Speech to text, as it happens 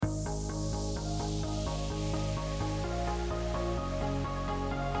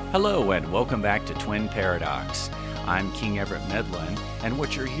Hello and welcome back to Twin Paradox. I'm King Everett Medlin, and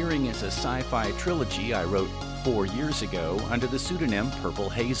what you're hearing is a sci-fi trilogy I wrote 4 years ago under the pseudonym Purple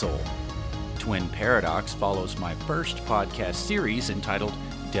Hazel. Twin Paradox follows my first podcast series entitled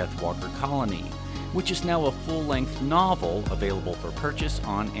Deathwalker Colony, which is now a full-length novel available for purchase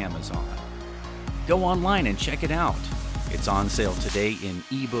on Amazon. Go online and check it out. It's on sale today in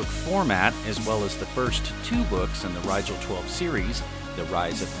ebook format, as well as the first 2 books in the Rigel 12 series, The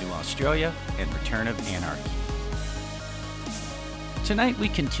Rise of New Australia and Return of Anarchy. Tonight we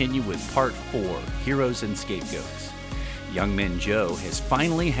continue with Part 4, Heroes and Scapegoats. Young Min Joe has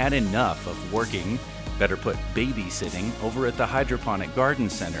finally had enough of working, better put babysitting, over at the Hydroponic Garden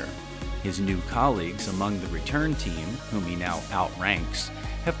Center. His new colleagues among the return team, whom he now outranks,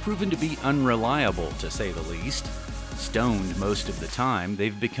 have proven to be unreliable, to say the least. Stoned most of the time,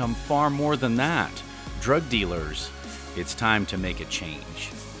 they've become far more than that, drug dealers. It's time to make a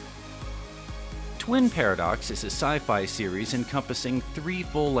change. Twin Paradox is a sci-fi series encompassing 3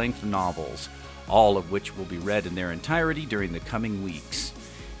 full-length novels, all of which will be read in their entirety during the coming weeks.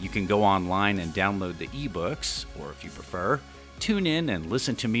 You can go online and download the ebooks, or if you prefer, tune in and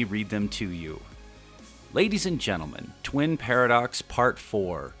listen to me read them to you. Ladies and gentlemen, Twin Paradox Part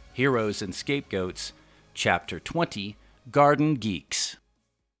 4, Heroes and Scapegoats, Chapter 20, Garden Geeks.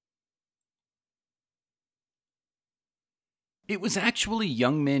 It was actually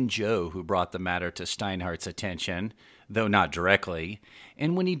Young Min Joe who brought the matter to Steinhardt's attention, though not directly,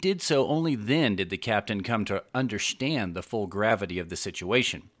 and when he did so, only then did the captain come to understand the full gravity of the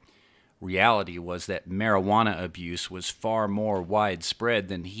situation. Reality was that marijuana abuse was far more widespread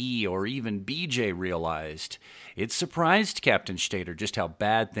than he or even BJ realized. It surprised Captain Stater just how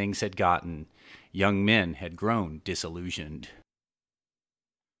bad things had gotten. Young Min had grown disillusioned.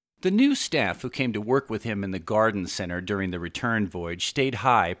 The new staff who came to work with him in the garden center during the return voyage stayed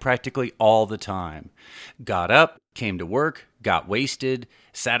high practically all the time. Got up, came to work, got wasted,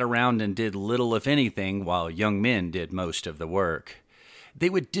 sat around and did little if anything while Young Min did most of the work. They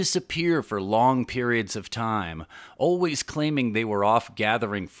would disappear for long periods of time, always claiming they were off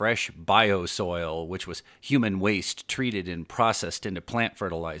gathering fresh biosoil, which was human waste treated and processed into plant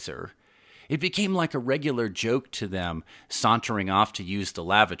fertilizer. It became like a regular joke to them, sauntering off to use the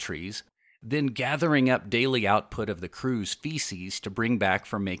lavatories, then gathering up daily output of the crew's feces to bring back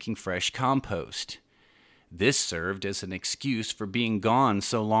for making fresh compost. This served as an excuse for being gone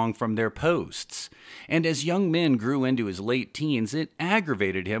so long from their posts, and as Young Min grew into his late teens, it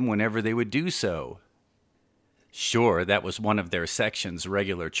aggravated him whenever they would do so. Sure, that was one of their section's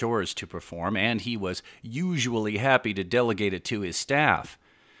regular chores to perform, and he was usually happy to delegate it to his staff.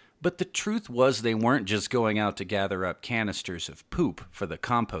 But the truth was they weren't just going out to gather up canisters of poop for the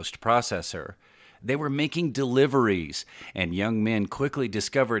compost processor. They were making deliveries, and Young Min quickly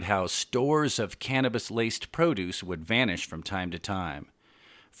discovered how stores of cannabis-laced produce would vanish from time to time.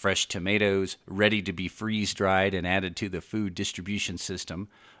 Fresh tomatoes, ready to be freeze-dried and added to the food distribution system,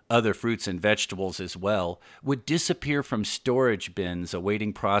 other fruits and vegetables as well, would disappear from storage bins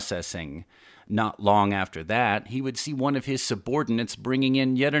awaiting processing. Not long after that, he would see one of his subordinates bringing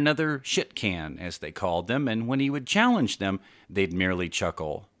in yet another shit can, as they called them, and when he would challenge them, they'd merely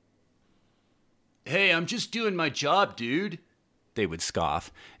chuckle. "Hey, I'm just doing my job, dude," they would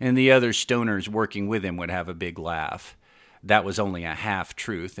scoff, and the other stoners working with him would have a big laugh. That was only a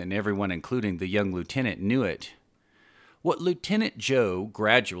half-truth, and everyone, including the young lieutenant, knew it. What Lieutenant Joe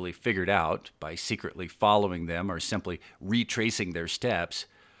gradually figured out, by secretly following them or simply retracing their steps,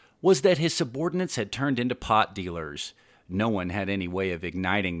 was that his subordinates had turned into pot dealers. No one had any way of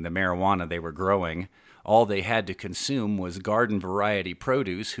igniting the marijuana they were growing. All they had to consume was garden-variety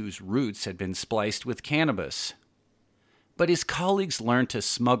produce whose roots had been spliced with cannabis. But his colleagues learned to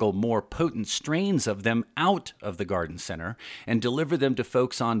smuggle more potent strains of them out of the garden center and deliver them to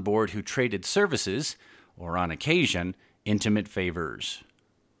folks on board who traded services, or on occasion, intimate favors.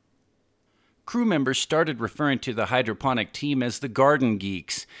 Crew members started referring to the hydroponic team as the Garden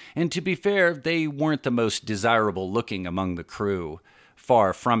Geeks, and to be fair, they weren't the most desirable looking among the crew.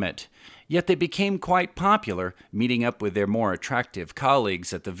 Far from it. Yet they became quite popular, meeting up with their more attractive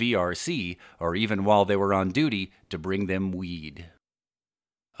colleagues at the VRC, or even while they were on duty, to bring them weed.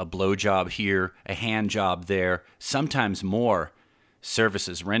 A blowjob here, a hand job there, sometimes more.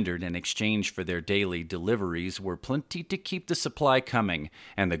 Services rendered in exchange for their daily deliveries were plenty to keep the supply coming,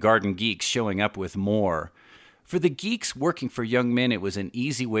 and the Garden Geeks showing up with more. For the geeks working for Young Min, it was an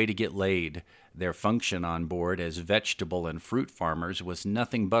easy way to get laid. Their function on board as vegetable and fruit farmers was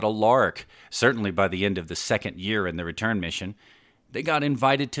nothing but a lark, certainly by the end of the 2nd year in the return mission. They got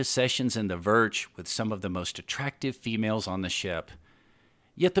invited to sessions in the Verge with some of the most attractive females on the ship.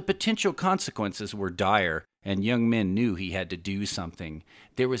 Yet the potential consequences were dire, and Young Min knew he had to do something.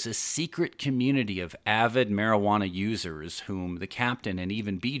 There was a secret community of avid marijuana users whom the captain and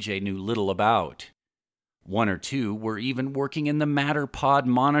even BJ knew little about. One or two were even working in the matter pod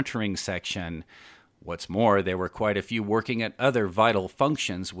monitoring section. What's more, there were quite a few working at other vital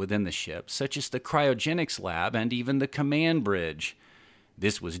functions within the ship, such as the cryogenics lab and even the command bridge.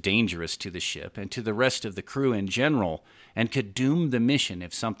 This was dangerous to the ship and to the rest of the crew in general, and could doom the mission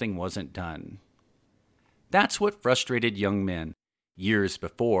if something wasn't done. That's what frustrated Young Min. Years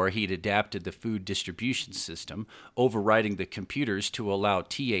before, he'd adapted the food distribution system, overriding the computers to allow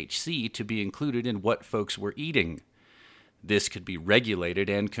THC to be included in what folks were eating. This could be regulated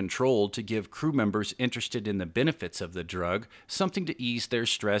and controlled to give crew members interested in the benefits of the drug something to ease their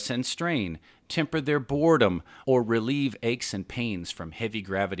stress and strain, temper their boredom, or relieve aches and pains from heavy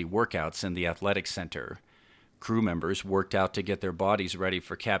gravity workouts in the athletic center. Crew members worked out to get their bodies ready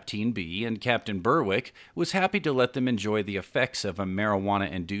for Captain B, and Captain Berwick was happy to let them enjoy the effects of a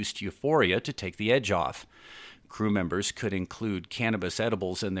marijuana-induced euphoria to take the edge off. Crew members could include cannabis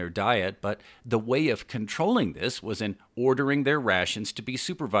edibles in their diet, but the way of controlling this was in ordering their rations to be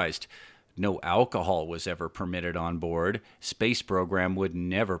supervised. No alcohol was ever permitted on board. Space program would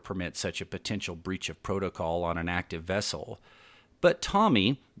never permit such a potential breach of protocol on an active vessel. But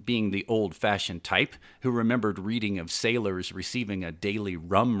Tommy, being the old-fashioned type who remembered reading of sailors receiving a daily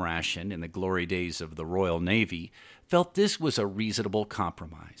rum ration in the glory days of the Royal Navy, felt this was a reasonable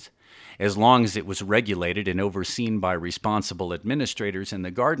compromise. As long as it was regulated and overseen by responsible administrators in the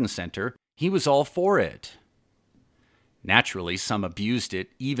garden center, he was all for it. Naturally, some abused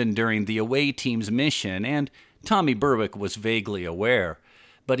it, even during the away team's mission, and Tommy Berwick was vaguely aware.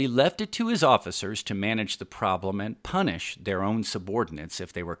 But he left it to his officers to manage the problem and punish their own subordinates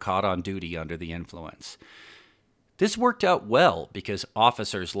if they were caught on duty under the influence. This worked out well because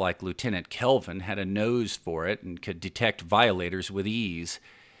officers like Lieutenant Kelvin had a nose for it and could detect violators with ease.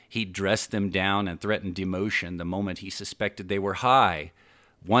 He'd dress them down and threaten demotion the moment he suspected they were high.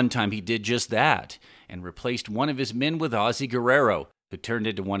 One time he did just that and replaced one of his men with Ozzy Guerrero, who turned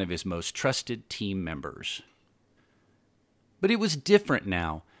into one of his most trusted team members. But it was different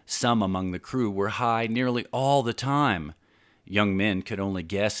now. Some among the crew were high nearly all the time. Young Min could only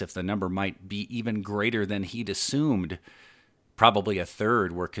guess if the number might be even greater than he'd assumed. Probably a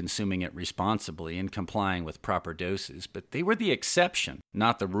third were consuming it responsibly and complying with proper doses, but they were the exception,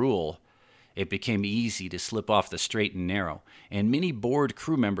 not the rule. It became easy to slip off the straight and narrow, and many bored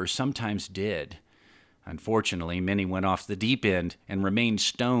crew members sometimes did. Unfortunately, many went off the deep end and remained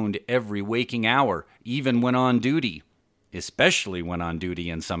stoned every waking hour, even when on duty. Especially when on duty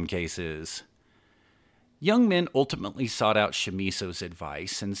in some cases. Young Min ultimately sought out Shimiso's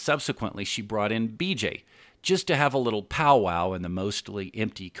advice, and subsequently she brought in BJ, just to have a little powwow in the mostly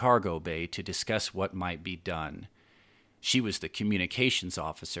empty cargo bay to discuss what might be done. She was the communications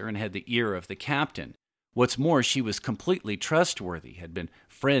officer and had the ear of the captain. What's more, she was completely trustworthy, had been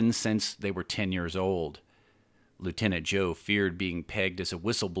friends since they were 10 years old. Lieutenant Joe feared being pegged as a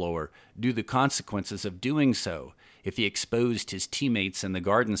whistleblower, due to the consequences of doing so. If he exposed his teammates in the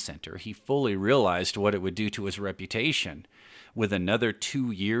garden center, he fully realized what it would do to his reputation. With another 2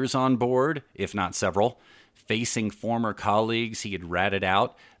 years on board, if not several, facing former colleagues he had ratted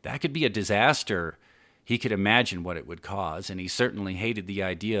out, that could be a disaster. He could imagine what it would cause, and he certainly hated the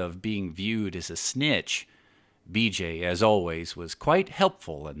idea of being viewed as a snitch. BJ, as always, was quite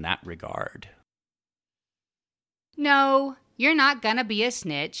helpful in that regard. No, you're not gonna be a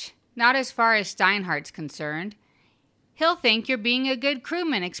snitch. Not as far as Steinhardt's concerned. He'll think you're being a good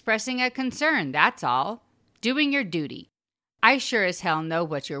crewman expressing a concern, that's all. Doing your duty. I sure as hell know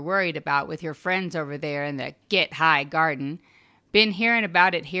what you're worried about with your friends over there in the Get High Garden. Been hearing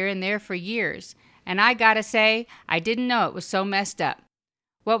about it here and there for years, and I gotta say, I didn't know it was so messed up.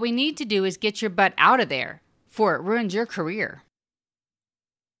 What we need to do is get your butt out of there, for it ruins your career.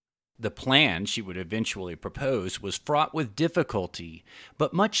 The plan she would eventually propose was fraught with difficulty,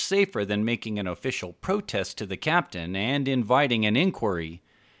 but much safer than making an official protest to the captain and inviting an inquiry.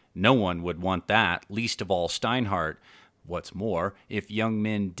 No one would want that, least of all Steinhardt. What's more, if Young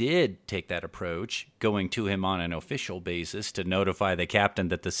Min did take that approach, going to him on an official basis to notify the captain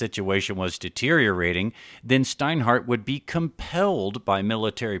that the situation was deteriorating, then Steinhardt would be compelled by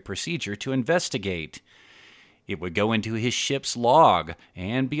military procedure to investigate. It would go into his ship's log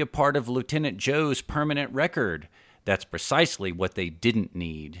and be a part of Lieutenant Joe's permanent record. That's precisely what they didn't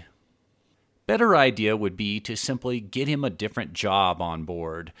need. Better idea would be to simply get him a different job on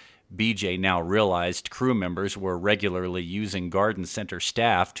board. BJ now realized crew members were regularly using garden center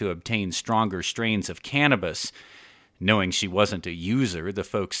staff to obtain stronger strains of cannabis. Knowing she wasn't a user, the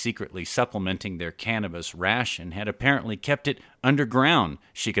folks secretly supplementing their cannabis ration had apparently kept it underground,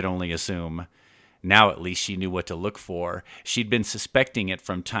 she could only assume. Now at least she knew what to look for. She'd been suspecting it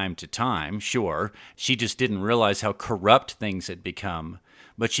from time to time, sure. She just didn't realize how corrupt things had become.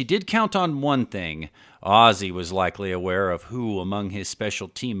 But she did count on one thing. Ozzy was likely aware of who among his special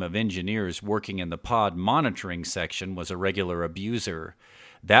team of engineers working in the pod monitoring section was a regular abuser.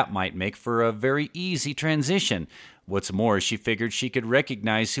 That might make for a very easy transition. What's more, she figured she could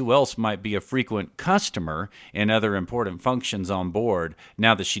recognize who else might be a frequent customer in other important functions on board,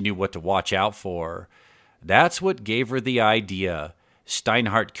 now that she knew what to watch out for. That's what gave her the idea.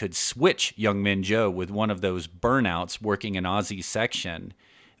 Steinhardt could switch Young Min Joe with one of those burnouts working in Ozzy's section.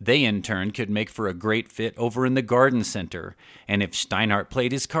 They, in turn, could make for a great fit over in the garden center, and if Steinhardt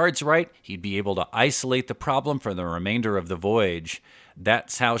played his cards right, he'd be able to isolate the problem for the remainder of the voyage.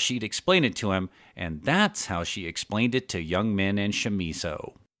 That's how she'd explain it to him, and that's how she explained it to Young Min and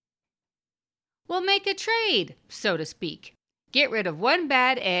Shimiso. We'll make a trade, so to speak. Get rid of one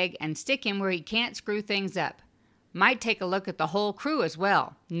bad egg and stick him where he can't screw things up. Might take a look at the whole crew as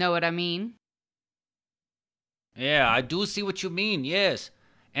well. Know what I mean? Yeah, I do see what you mean, yes.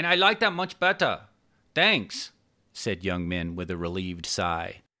 And I like that much better. Thanks, said Young Min with a relieved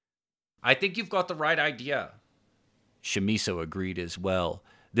sigh. I think you've got the right idea. Shimiso agreed as well.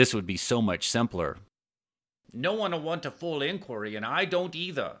 This would be so much simpler. No one will want a full inquiry, and I don't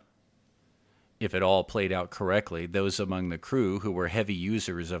either. If it all played out correctly, those among the crew who were heavy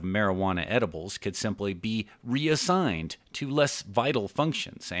users of marijuana edibles could simply be reassigned to less vital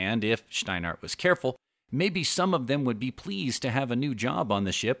functions, and if Steinhardt was careful, maybe some of them would be pleased to have a new job on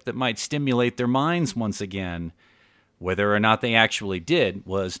the ship that might stimulate their minds once again. Whether or not they actually did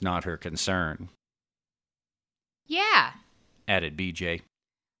was not her concern. Yeah, added BJ.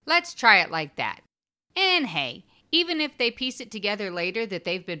 Let's try it like that. And hey, even if they piece it together later that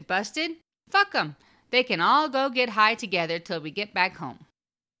they've been busted, fuck 'em. They can all go get high together till we get back home.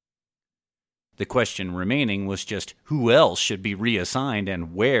 The question remaining was just who else should be reassigned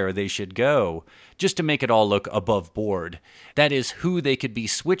and where they should go, just to make it all look above board. That is, who they could be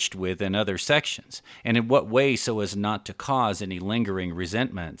switched with in other sections, and in what way so as not to cause any lingering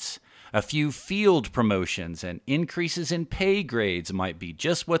resentments. A few field promotions and increases in pay grades might be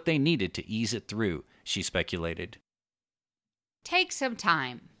just what they needed to ease it through, she speculated. Take some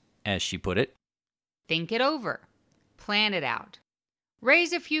time, as she put it. Think it over. Plan it out.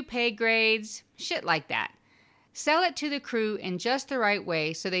 Raise a few pay grades, shit like that. Sell it to the crew in just the right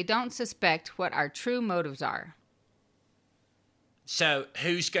way so they don't suspect what our true motives are. So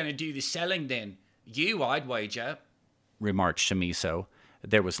who's going to do the selling then? You, I'd wager, remarked Shimiso.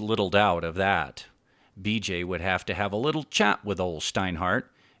 There was little doubt of that. BJ would have to have a little chat with old Steinhardt.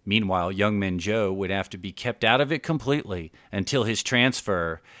 Meanwhile, Young Min Joe would have to be kept out of it completely until his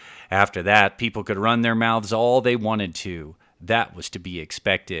transfer. After that, people could run their mouths all they wanted to. That was to be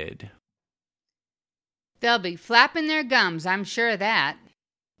expected. They'll be flapping their gums, I'm sure of that,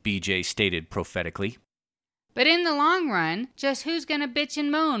 BJ stated prophetically. But in the long run, just who's going to bitch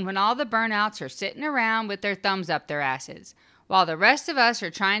and moan when all the burnouts are sitting around with their thumbs up their asses, while the rest of us are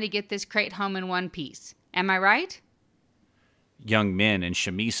trying to get this crate home in one piece? Am I right? Young Min and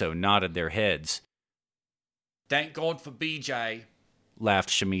Shimiso nodded their heads. Thank God for BJ, laughed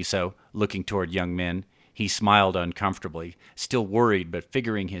Shimiso, looking toward Young Min. He smiled uncomfortably, still worried but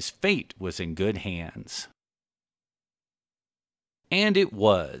figuring his fate was in good hands. And it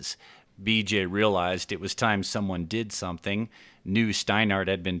was. BJ realized it was time someone did something. Knew Steinhardt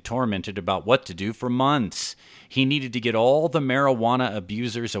had been tormented about what to do for months. He needed to get all the marijuana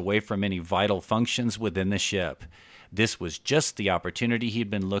abusers away from any vital functions within the ship. This was just the opportunity he'd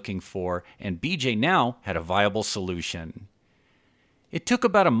been looking for, and BJ now had a viable solution. It took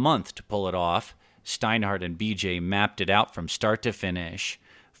about a month to pull it off. Steinhardt and BJ mapped it out from start to finish.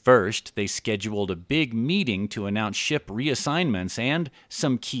 First, they scheduled a big meeting to announce ship reassignments and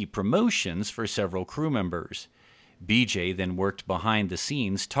some key promotions for several crew members. BJ then worked behind the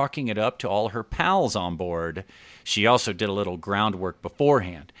scenes, talking it up to all her pals on board. She also did a little groundwork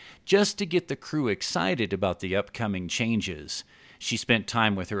beforehand, just to get the crew excited about the upcoming changes. She spent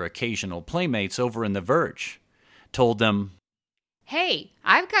time with her occasional playmates over in the Verge. Told them, Hey,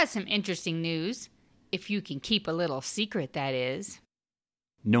 I've got some interesting news. If you can keep a little secret, that is.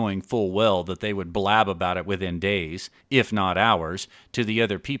 Knowing full well that they would blab about it within days, if not hours, to the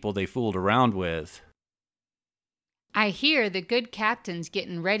other people they fooled around with. I hear the good captain's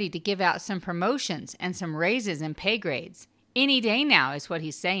getting ready to give out some promotions and some raises in pay grades. Any day now is what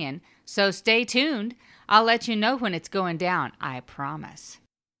he's saying, so stay tuned. I'll let you know when it's going down, I promise.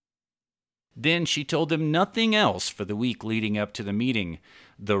 Then she told them nothing else for the week leading up to the meeting.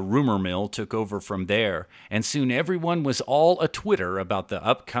 The rumor mill took over from there, and soon everyone was all a-twitter about the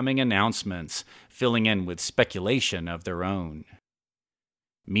upcoming announcements, filling in with speculation of their own.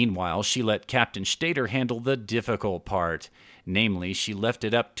 Meanwhile, she let Captain Stater handle the difficult part. Namely, she left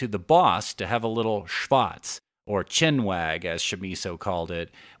it up to the boss to have a little schwatz, or chinwag as Chamisso called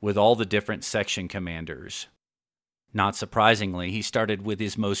it, with all the different section commanders. Not surprisingly, he started with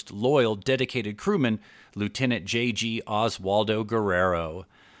his most loyal, dedicated crewman, Lieutenant J.G. Oswaldo Guerrero.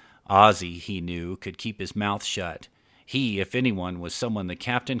 Ozzy, he knew, could keep his mouth shut. He, if anyone, was someone the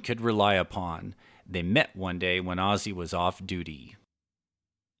captain could rely upon. They met one day when Ozzy was off duty.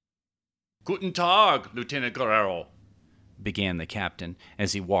 "Guten Tag, Lieutenant Guerrero," began the captain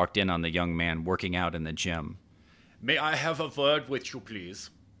as he walked in on the young man working out in the gym. "May I have a word with you, please?"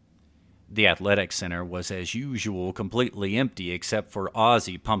 The athletic center was, as usual, completely empty except for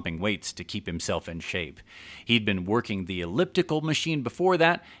Ozzy pumping weights to keep himself in shape. He'd been working the elliptical machine before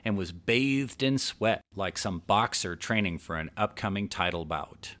that and was bathed in sweat like some boxer training for an upcoming title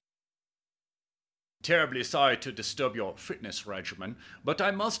bout. "Terribly sorry to disturb your fitness regimen, but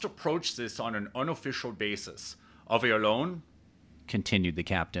I must approach this on an unofficial basis. Are we alone?" continued the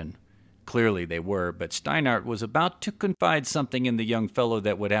captain. Clearly they were, but Steinhardt was about to confide something in the young fellow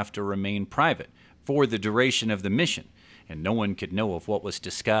that would have to remain private for the duration of the mission, and no one could know of what was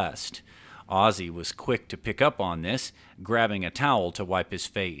discussed. Ozzy was quick to pick up on this, grabbing a towel to wipe his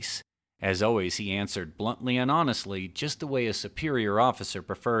face. As always, he answered bluntly and honestly, just the way a superior officer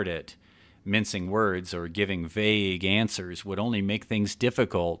preferred it. Mincing words or giving vague answers would only make things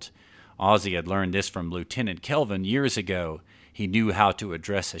difficult. Ozzy had learned this from Lieutenant Kelvin years ago. He knew how to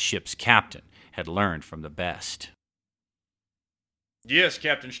address a ship's captain, had learned from the best. "Yes,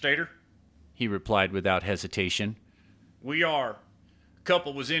 Captain Stater," he replied without hesitation. "We are. A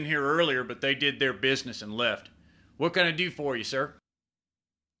couple was in here earlier, but they did their business and left. What can I do for you, sir?"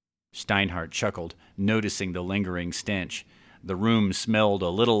 Steinhardt chuckled, noticing the lingering stench. The room smelled a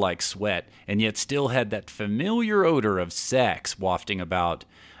little like sweat, and yet still had that familiar odor of sex wafting about.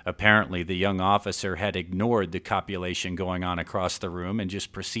 Apparently, the young officer had ignored the copulation going on across the room and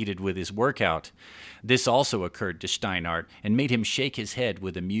just proceeded with his workout. This also occurred to Steinhardt and made him shake his head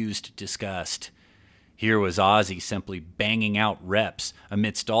with amused disgust. Here was Ozzy simply banging out reps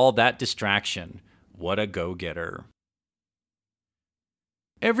amidst all that distraction. What a go-getter.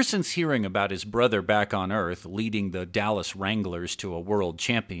 Ever since hearing about his brother back on Earth leading the Dallas Wranglers to a world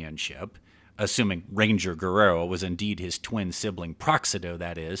championship, assuming Ranger Guerrero was indeed his twin sibling Proxido,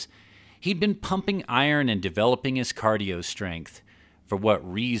 that is, he'd been pumping iron and developing his cardio strength. For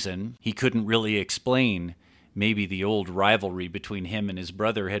what reason, he couldn't really explain. Maybe the old rivalry between him and his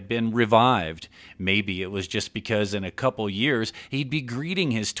brother had been revived. Maybe it was just because in a couple years he'd be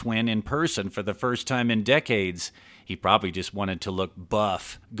greeting his twin in person for the first time in decades. He probably just wanted to look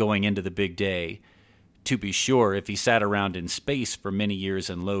buff going into the big day. To be sure, if he sat around in space for many years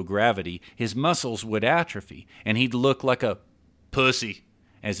in low gravity, his muscles would atrophy, and he'd look like a pussy,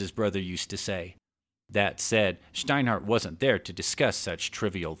 as his brother used to say. That said, Steinhardt wasn't there to discuss such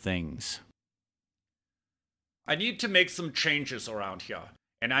trivial things. "I need to make some changes around here,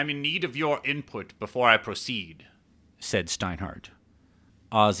 and I'm in need of your input before I proceed," said Steinhardt.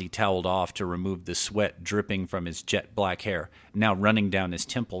 Ozzy toweled off to remove the sweat dripping from his jet black hair, now running down his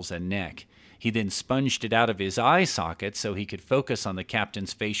temples and neck. He then sponged it out of his eye socket so he could focus on the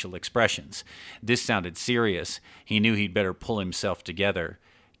captain's facial expressions. This sounded serious. He knew he'd better pull himself together.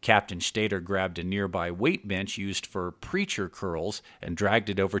 Captain Stater grabbed a nearby weight bench used for preacher curls and dragged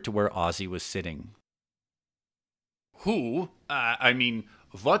it over to where Ozzy was sitting.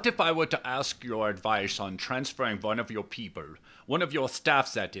 What if I were to ask your advice on transferring one of your people, one of your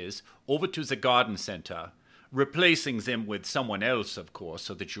staffs that is, over to the garden center, replacing them with someone else, of course,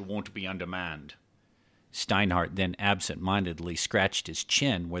 so that you won't be undermanned?" Steinhardt then absent-mindedly scratched his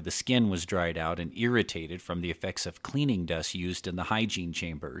chin where the skin was dried out and irritated from the effects of cleaning dust used in the hygiene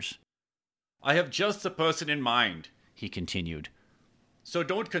chambers. "I have just the person in mind," he continued. "So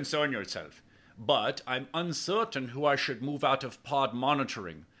don't concern yourself. But I'm uncertain who I should move out of pod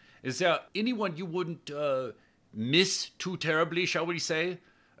monitoring. Is there anyone you wouldn't, miss too terribly, shall we say?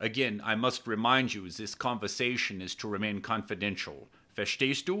 Again, I must remind you, this conversation is to remain confidential.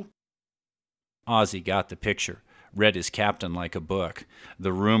 Verstehst du?" Ozzy got the picture, read his captain like a book.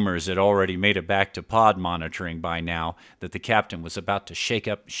 The rumors had already made it back to pod monitoring by now that the captain was about to shake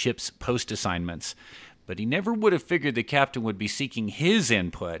up ship's post assignments. But he never would have figured the captain would be seeking his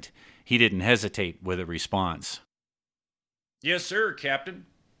input. He didn't hesitate with a response. "Yes, sir, Captain.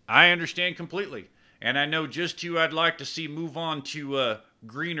 I understand completely. and I know just who I'd like to see move on to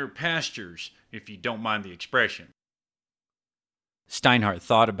greener pastures, if you don't mind the expression. Steinhardt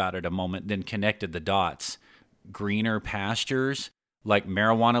thought about it a moment, then connected the dots. Greener pastures? Like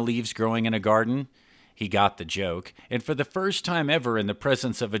marijuana leaves growing in a garden? He got the joke, and for the first time ever in the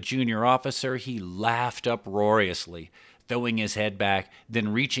presence of a junior officer, he laughed uproariously, throwing his head back,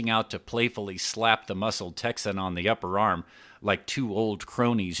 then reaching out to playfully slap the muscled Texan on the upper arm, like two old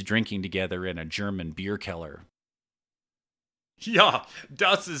cronies drinking together in a German beer keller. Ja,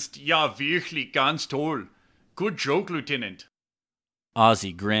 das ist ja wirklich ganz toll. Good joke, Lieutenant.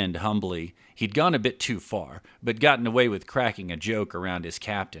 Ozzy grinned humbly. He'd gone a bit too far, but gotten away with cracking a joke around his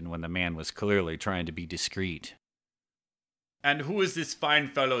captain when the man was clearly trying to be discreet. And who is this fine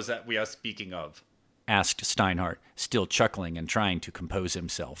fellow that we are speaking of? Asked Steinhardt, still chuckling and trying to compose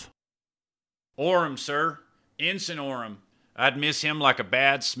himself. Orem, sir. Ensign Orem. I'd miss him like a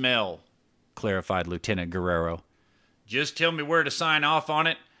bad smell, clarified Lieutenant Guerrero. Just tell me where to sign off on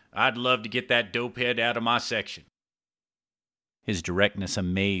it. I'd love to get that dopehead out of my section. His directness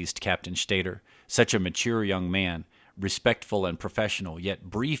amazed Captain Stater, such a mature young man, respectful and professional, yet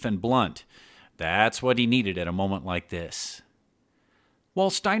brief and blunt. That's what he needed at a moment like this. While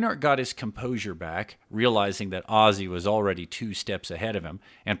Steinhardt got his composure back, realizing that Ozzy was already 2 steps ahead of him,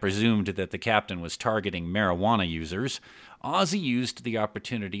 and presumed that the captain was targeting marijuana users, Ozzy used the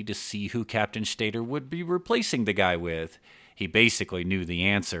opportunity to see who Captain Stater would be replacing the guy with. He basically knew the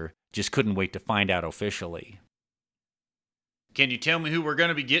answer, just couldn't wait to find out officially. Can you tell me who we're going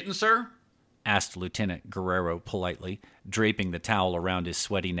to be getting, sir? Asked Lieutenant Guerrero politely, draping the towel around his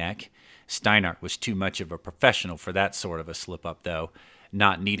sweaty neck. Steinhardt was too much of a professional for that sort of a slip-up, though.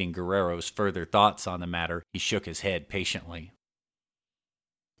 Not needing Guerrero's further thoughts on the matter, he shook his head patiently.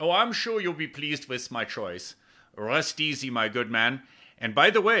 Oh, I'm sure you'll be pleased with my choice. Rest easy, my good man. And by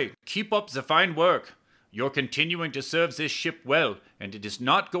the way, keep up the fine work. You're continuing to serve this ship well, and it is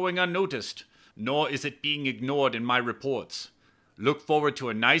not going unnoticed, nor is it being ignored in my reports. Look forward to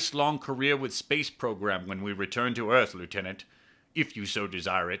a nice long career with space program when we return to Earth, Lieutenant, if you so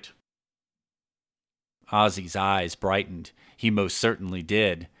desire it. Ozzy's eyes brightened. He most certainly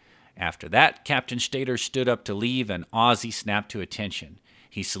did. After that, Captain Stater stood up to leave, and Ozzy snapped to attention.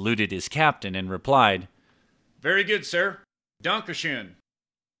 He saluted his captain and replied, Very good, sir. Dankeschön.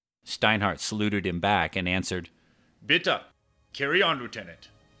 Steinhardt saluted him back and answered, Bitte. Carry on, Lieutenant.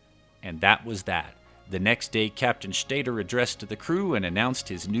 And that was that. The next day, Captain Stater addressed the crew and announced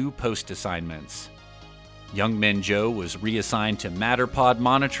his new post assignments. Young Men Joe was reassigned to Matterpod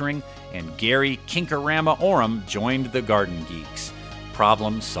monitoring, and Gary Kinkarama Orem joined the Garden Geeks.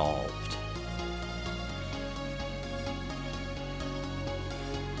 Problem solved.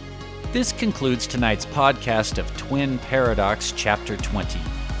 This concludes tonight's podcast of Twin Paradox Chapter 20,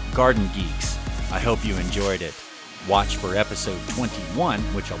 Garden Geeks. I hope you enjoyed it. Watch for episode 21,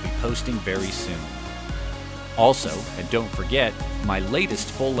 which I'll be posting very soon. Also, and don't forget, my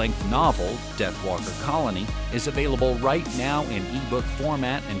latest full-length novel, Deathwalker Colony, is available right now in ebook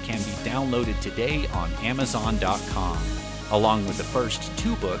format and can be downloaded today on Amazon.com, along with the first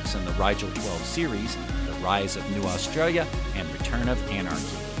 2 books in the Rigel 12 series, The Rise of New Australia and Return of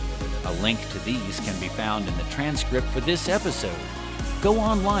Anarchy. A link to these can be found in the transcript for this episode. Go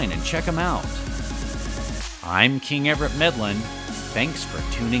online and check them out. I'm King Everett Medlin. Thanks for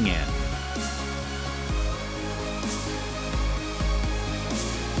tuning in.